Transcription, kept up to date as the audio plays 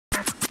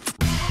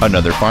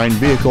Another fine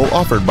vehicle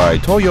offered by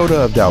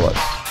Toyota of Dallas.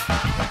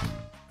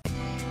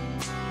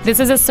 This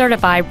is a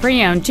certified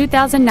pre-owned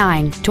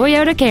 2009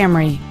 Toyota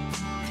Camry.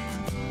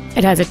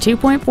 It has a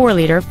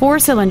 2.4-liter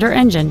four-cylinder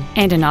engine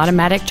and an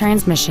automatic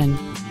transmission.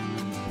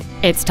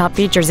 Its top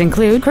features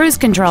include cruise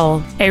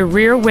control, a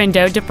rear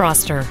window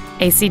defroster,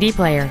 a CD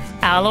player,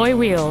 alloy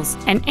wheels,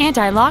 an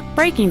anti-lock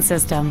braking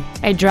system,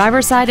 a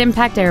driver's side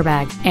impact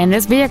airbag, and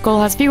this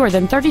vehicle has fewer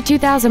than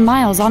 32,000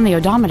 miles on the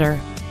odometer.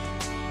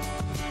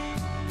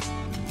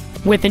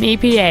 With an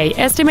EPA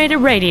estimated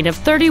rating of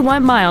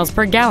 31 miles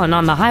per gallon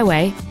on the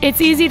highway, it's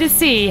easy to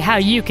see how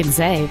you can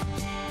save.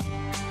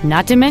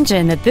 Not to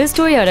mention that this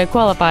Toyota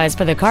qualifies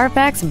for the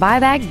Carfax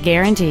buyback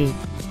guarantee.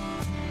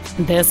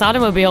 This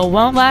automobile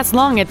won't last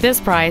long at this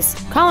price.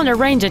 Call and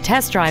arrange a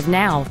test drive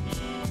now.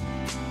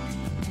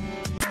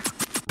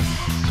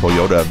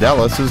 Toyota of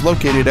Dallas is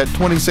located at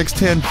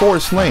 2610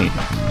 Forest Lane.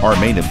 Our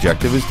main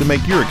objective is to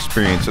make your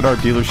experience at our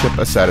dealership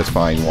a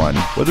satisfying one,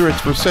 whether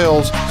it's for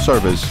sales,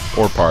 service,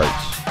 or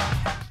parts.